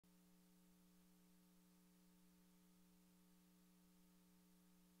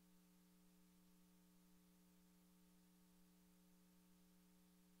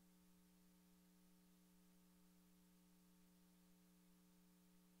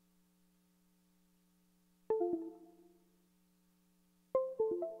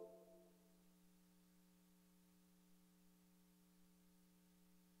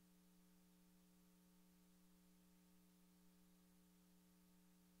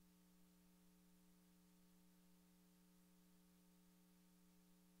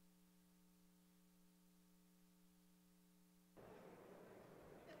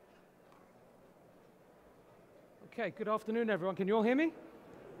Okay, good afternoon, everyone. Can you all hear me?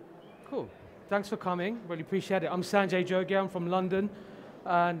 Cool. Thanks for coming. Really appreciate it. I'm Sanjay Jogia. I'm from London.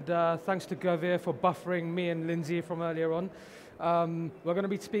 And thanks to Gavir for buffering me and Lindsay from earlier on. We're going to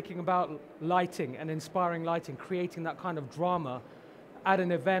be speaking about lighting and inspiring lighting, creating that kind of drama at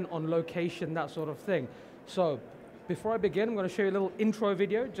an event, on location, that sort of thing. So before I begin, I'm going to show you a little intro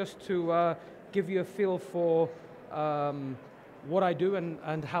video just to give you a feel for what I do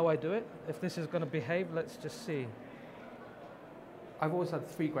and how I do it. If this is going to behave, let's just see. I've always had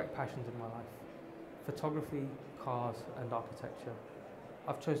three great passions in my life: photography, cars, and architecture.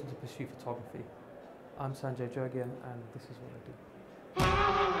 I've chosen to pursue photography. I'm Sanjay Jogia, and this is what I do.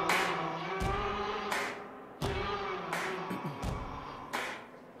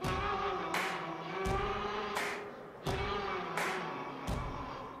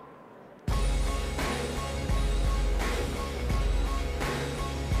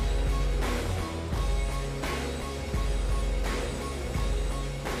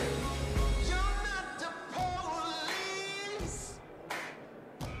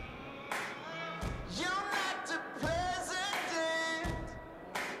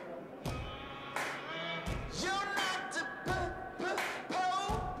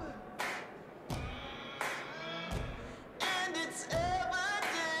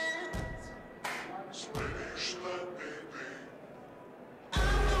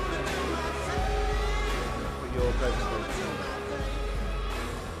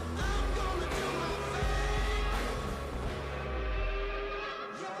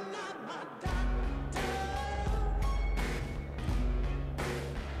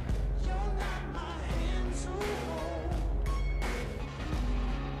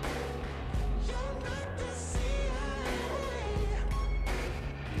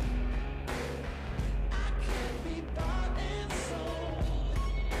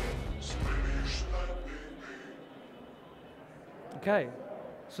 Okay,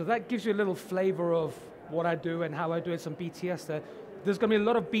 so that gives you a little flavor of what I do and how I do it, some BTS there. There's going to be a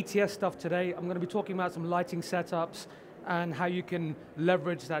lot of BTS stuff today. I'm going to be talking about some lighting setups and how you can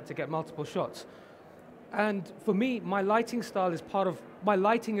leverage that to get multiple shots. And for me, my lighting is part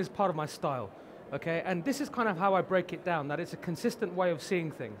of my style, okay? And this is kind of how I break it down, that it's a consistent way of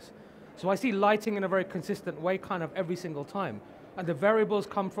seeing things. So I see lighting in a very consistent way kind of every single time. And the variables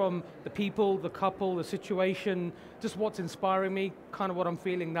come from the people, the couple, the situation, just what's inspiring me, kind of what I'm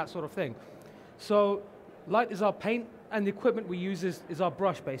feeling, that sort of thing. So light is our paint, and the equipment we use is our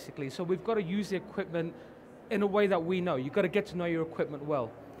brush, basically. So we've got to use the equipment in a way that we know. You've got to get to know your equipment well.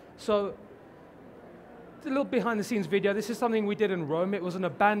 So a little behind-the-scenes video. This is something we did in Rome. It was an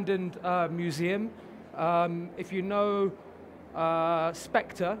abandoned museum. If you know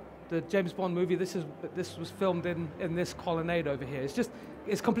Spectre, the James Bond movie, this was filmed in this colonnade over here.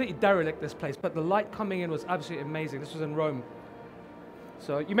 It's completely derelict, this place, but the light coming in was absolutely amazing. This was in Rome.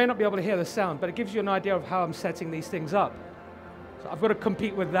 So you may not be able to hear the sound, but it gives you an idea of how I'm setting these things up. So I've got to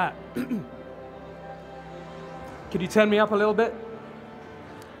compete with that. Can you turn me up a little bit?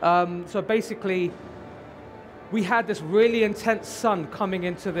 So basically, we had this really intense sun coming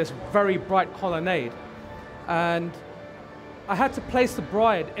into this very bright colonnade, and I had to place the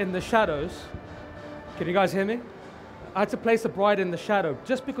bride in the shadows. Can you guys hear me? I had to place the bride in the shadow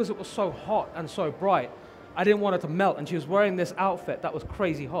just because it was so hot and so bright. I didn't want it to melt, and she was wearing this outfit that was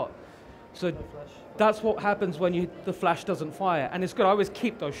crazy hot. So that's what happens when the flash doesn't fire. And it's good, I always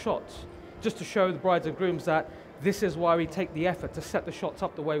keep those shots just to show the brides and grooms that this is why we take the effort to set the shots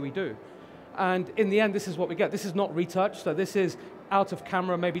up the way we do. And in the end, this is what we get. This is not retouched, so this is out of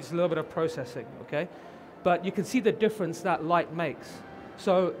camera, maybe just a little bit of processing, okay? But you can see the difference that light makes.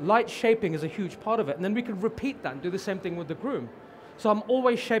 So light shaping is a huge part of it. And then we can repeat that and do the same thing with the groom. So I'm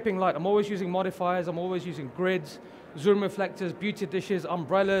always shaping light. I'm always using modifiers. I'm always using grids, zoom reflectors, beauty dishes,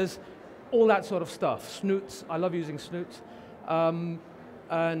 umbrellas, all that sort of stuff. Snoots, I love using snoots.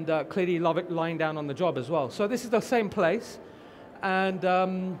 Clearly love it lying down on the job as well. So this is the same place. And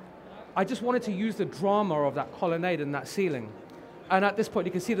I just wanted to use the drama of that colonnade and that ceiling. And at this point,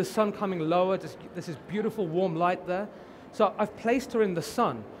 you can see the sun coming lower. This is beautiful, warm light there. So I've placed her in the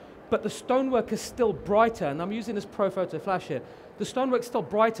sun, but the stonework is still brighter, and I'm using this Pro Photo Flash here. The stonework's still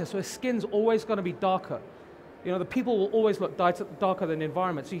brighter, so her skin's always going to be darker. You know, the people will always look darker than the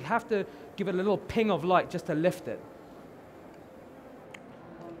environment, so you have to give it a little ping of light just to lift it.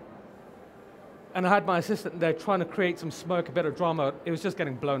 And I had my assistant there trying to create some smoke, a bit of drama. It was just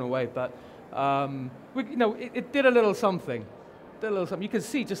getting blown away, but it did a little something. You can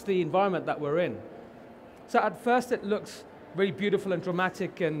see just the environment that we're in. So at first it looks really beautiful and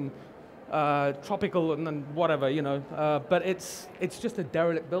dramatic and tropical and then whatever, you know. But it's just a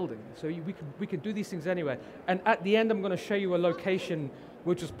derelict building. So we can do these things anywhere. And at the end, I'm going to show you a location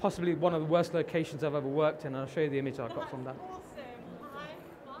which was possibly one of the worst locations I've ever worked in. And I'll show you the image I got from that.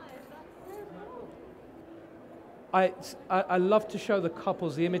 I love to show the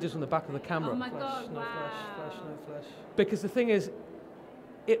couples the images on the back of the camera. Oh my God, no wow. flash, no flash. Because the thing is,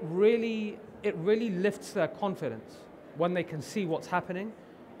 it really lifts their confidence when they can see what's happening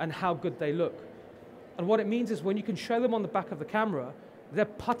and how good they look. And what it means is when you can show them on the back of the camera, they're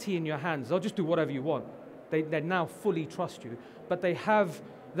putty in your hands. They'll just do whatever you want. They now fully trust you, but they have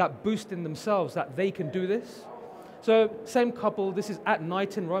that boost in themselves that they can do this. So same couple, this is at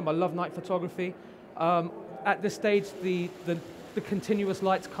night in Rome. I love night photography. At this stage, the continuous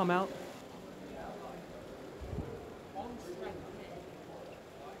lights come out.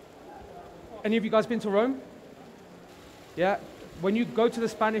 Any of you guys been to Rome? Yeah. When you go to the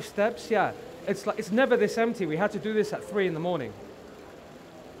Spanish Steps, yeah, it's never this empty. We had to do this at 3 in the morning.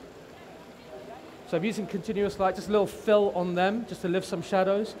 So I'm using continuous light, just a little fill on them, just to lift some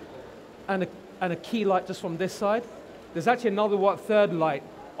shadows, and a key light just from this side. There's actually another third light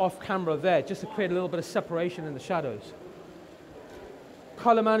off camera there, just to create a little bit of separation in the shadows.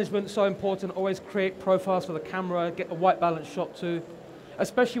 Color management is so important. Always create profiles for the camera, get a white balance shot too.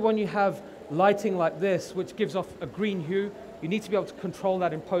 Especially when you have lighting like this, which gives off a green hue, you need to be able to control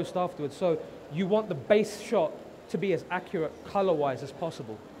that in post afterwards. So you want the base shot to be as accurate color-wise as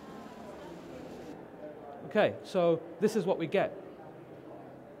possible. Okay, so this is what we get.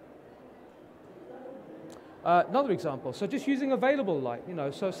 Another example, so just using available light, you know,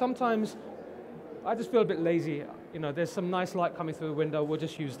 so sometimes I just feel a bit lazy, you know, there's some nice light coming through the window, we'll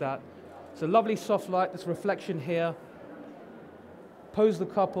just use that. It's a lovely soft light, this reflection here. Pose the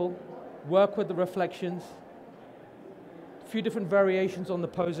couple, work with the reflections, a few different variations on the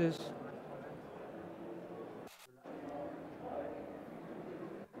poses.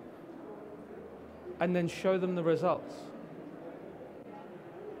 And then show them the results.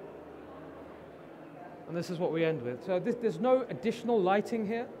 And this is what we end with. So there's no additional lighting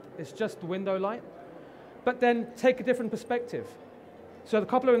here. It's just the window light. But then take a different perspective. So the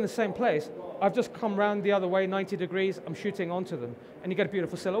couple are in the same place. I've just come round the other way, 90 degrees. I'm shooting onto them. And you get a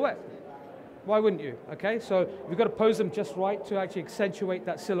beautiful silhouette. Why wouldn't you? Okay, so we've got to pose them just right to actually accentuate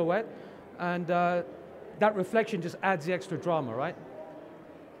that silhouette. And that reflection just adds the extra drama, right?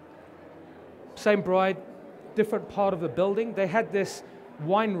 Same bride, different part of the building. They had this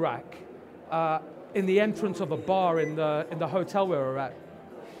wine rack in the entrance of a bar in the hotel we were at,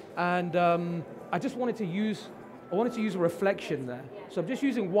 and I just wanted to use a reflection there. So I'm just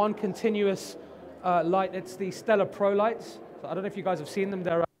using one continuous light. It's the Stella Pro lights. So I don't know if you guys have seen them.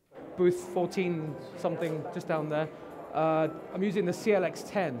 They're at booth 14 something just down there. I'm using the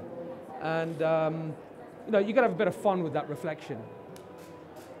CLX10, and you know, you got to have a bit of fun with that reflection.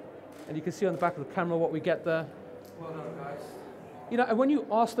 And you can see on the back of the camera what we get there. Well done, guys. You know, and when you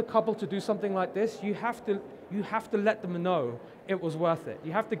ask the couple to do something like this, you have to let them know it was worth it.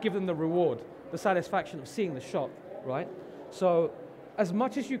 You have to give them the reward, the satisfaction of seeing the shot, right? So as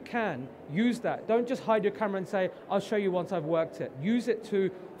much as you can, use that. Don't just hide your camera and say, I'll show you once I've worked it. Use it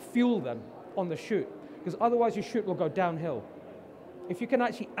to fuel them on the shoot, because otherwise your shoot will go downhill. If you can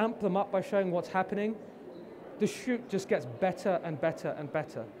actually amp them up by showing what's happening, the shoot just gets better and better and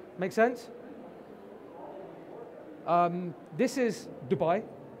better. Make sense? This is Dubai,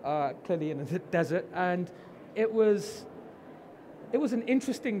 clearly in the desert, and it was an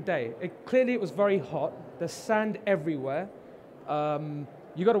interesting day. Clearly it was very hot. There's sand everywhere.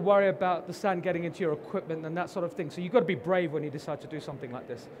 You got to worry about the sand getting into your equipment and that sort of thing. So you've got to be brave when you decide to do something like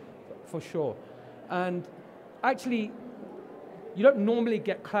this, for sure. And actually, you don't normally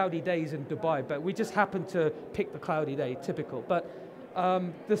get cloudy days in Dubai, but we just happened to pick the cloudy day, typical. But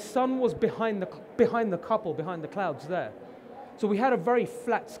the sun was behind the couple, behind the clouds there. So we had a very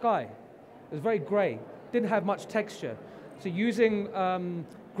flat sky. It was very gray, didn't have much texture. So using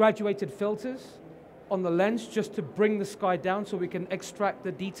graduated filters on the lens just to bring the sky down so we can extract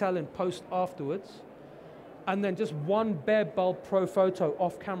the detail in post afterwards. And then just one bare bulb pro photo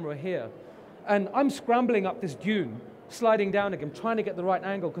off camera here. And I'm scrambling up this dune, sliding down again, trying to get the right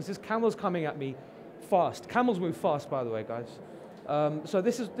angle because this camel's coming at me fast. Camels move fast, by the way, guys. So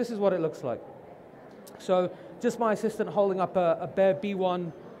this is what it looks like. So just my assistant holding up a bare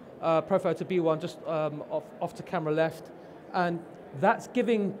B1, pro photo B1, just off to camera left. And that's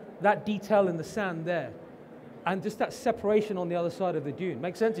giving that detail in the sand there. And just that separation on the other side of the dune.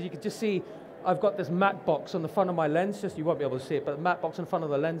 Makes sense? You can just see I've got this matte box on the front of my lens, just you won't be able to see it, but the matte box in front of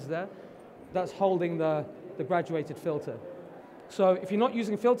the lens there, that's holding the graduated filter. So if you're not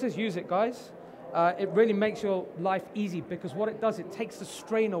using filters, use it, guys. It really makes your life easy because what it does, it takes the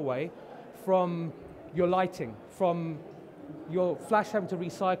strain away from your lighting, from your flash having to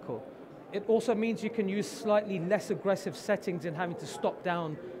recycle. It also means you can use slightly less aggressive settings in having to stop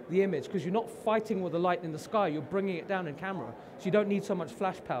down the image because you're not fighting with the light in the sky, you're bringing it down in camera. So you don't need so much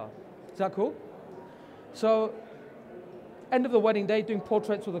flash power. Is that cool? So, end of the wedding day, doing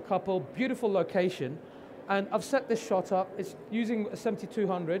portraits with a couple, beautiful location. And I've set this shot up, it's using a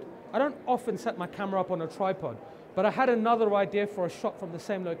 7200. I don't often set my camera up on a tripod, but I had another idea for a shot from the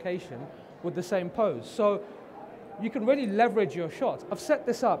same location with the same pose. So you can really leverage your shots. I've set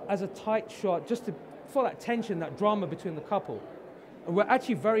this up as a tight shot just for that tension, that drama between the couple. And we're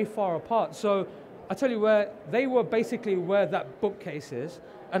actually very far apart. So I tell you where, they were basically where that bookcase is,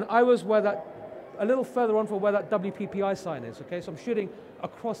 and I was where that, a little further on for where that WPPI sign is, okay? So I'm shooting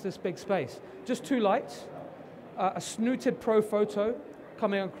across this big space. Just two lights, a snooted pro photo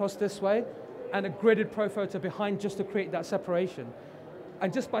coming across this way, and a gridded pro photo behind just to create that separation.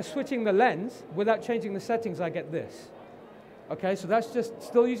 And just by switching the lens, without changing the settings, I get this. Okay, so that's just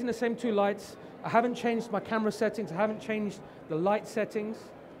still using the same two lights. I haven't changed my camera settings, I haven't changed the light settings.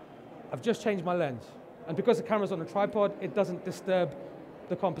 I've just changed my lens. And because the camera's on a tripod, it doesn't disturb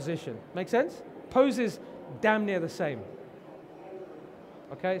the composition. Make sense? Pose is damn near the same.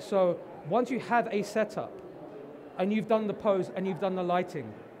 Okay, so once you have a setup, and you've done the pose and you've done the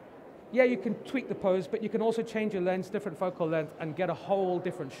lighting, yeah, you can tweak the pose, but you can also change your lens, different focal length, and get a whole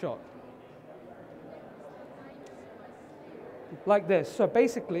different shot. Like this. So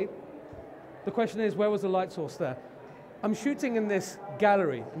basically, the question is, where was the light source there? I'm shooting in this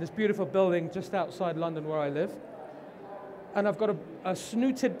gallery, in this beautiful building just outside London where I live. And I've got a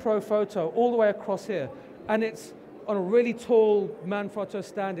snooted pro photo all the way across here. And it's on a really tall Manfrotto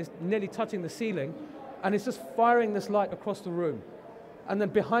stand, it's nearly touching the ceiling. And it's just firing this light across the room. And then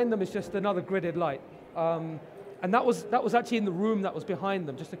behind them is just another gridded light. And that was actually in the room that was behind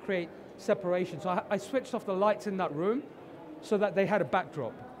them, just to create separation. So I switched off the lights in that room so that they had a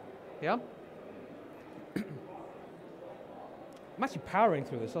backdrop. Yeah? I'm actually powering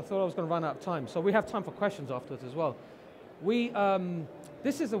through this. I thought I was going to run out of time. So we have time for questions afterwards as well.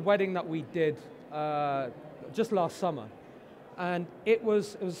 This is a wedding that we did just last summer. And it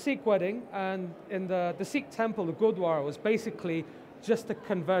was a Sikh wedding, and in the Sikh temple, the Gurdwara, was basically just a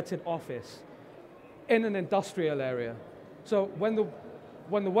converted office in an industrial area. So when the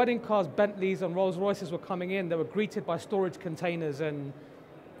wedding cars, Bentleys and Rolls Royces were coming in, they were greeted by storage containers, and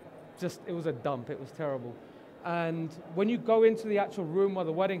it was a dump, it was terrible. And when you go into the actual room where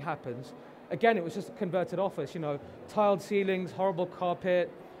the wedding happens, again, it was just a converted office, you know, tiled ceilings, horrible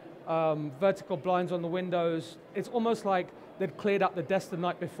carpet, vertical blinds on the windows. It's almost like they'd cleared up the desk the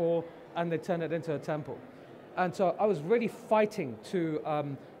night before and they'd turned it into a temple. And so I was really fighting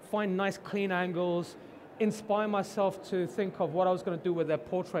to find nice clean angles, inspire myself to think of what I was going to do with their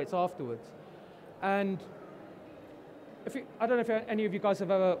portraits afterwards. And I don't know if any of you guys have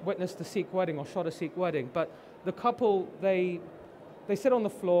ever witnessed a Sikh wedding or shot a Sikh wedding, but the couple, they sit on the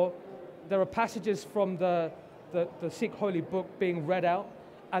floor. There are passages from the Sikh holy book being read out,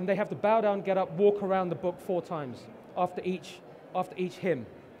 and they have to bow down, get up, walk around the book 4 times after each hymn.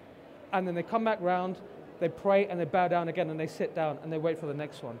 And then they come back round, they pray, and they bow down again, and they sit down, and they wait for the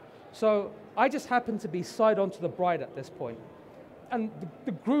next one. So I just happened to be side on to the bride at this point. And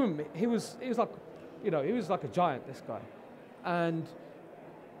the groom, he was like, you know, he was like a giant, this guy. And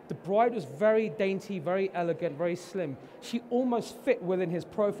the bride was very dainty, very elegant, very slim. She almost fit within his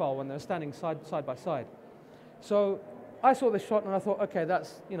profile when they were standing side by side. So I saw this shot and I thought, okay,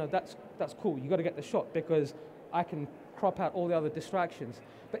 that's cool. You got to get the shot because I can crop out all the other distractions.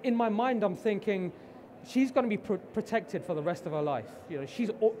 But in my mind, I'm thinking, she's going to be protected for the rest of her life. You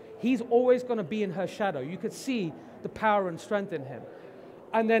know, he's always going to be in her shadow. You could see the power and strength in him.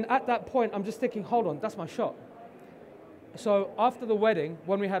 And then at that point, I'm just thinking, hold on, that's my shot. So after the wedding,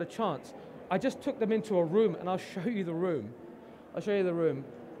 when we had a chance, I just took them into a room, and I'll show you the room. I'll show you the room.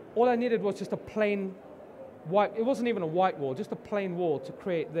 All I needed was just a plain white, it wasn't even a white wall, just a plain wall to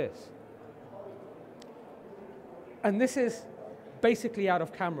create this. And this is basically out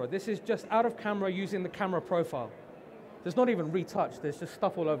of camera. This is just out of camera using the camera profile. There's not even retouched, there's just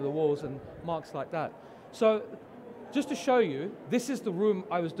stuff all over the walls and marks like that. So just to show you, this is the room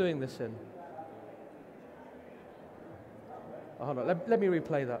I was doing this in. Oh, hold on, let me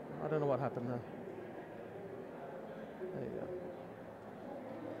replay that. I don't know what happened there. There you go.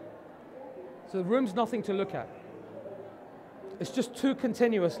 So the room's nothing to look at. It's just 2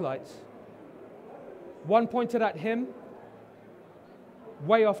 continuous lights. One pointed at him,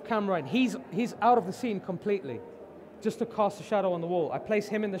 way off camera, and he's out of the scene completely. just to cast a shadow on the wall. I place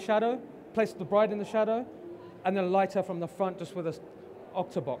him in the shadow, place the bride in the shadow, and then light her from the front just with an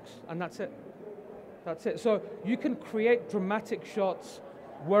octabox, and that's it. That's it. So you can create dramatic shots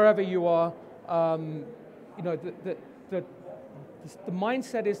wherever you are. You know, the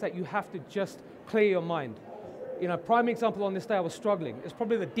mindset is that you have to just clear your mind. You know, prime example on this day, I was struggling. It's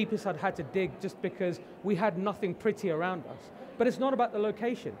probably the deepest I'd had to dig just because we had nothing pretty around us. But it's not about the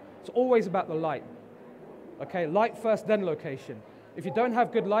location. It's always about the light. Okay, light first, then location. If you don't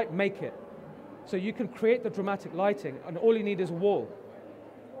have good light, make it. So you can create the dramatic lighting, and all you need is a wall.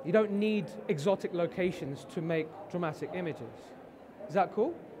 You don't need exotic locations to make dramatic images. Is that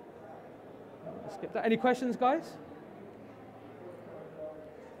cool? Let's skip that. Any questions, guys?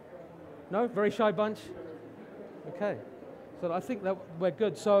 No? Very shy bunch? Okay. So I think that we're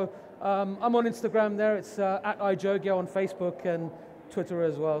good. So I'm on Instagram there. It's at @iJogia on Facebook and Twitter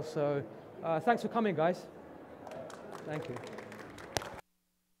as well. So thanks for coming, guys. Thank you.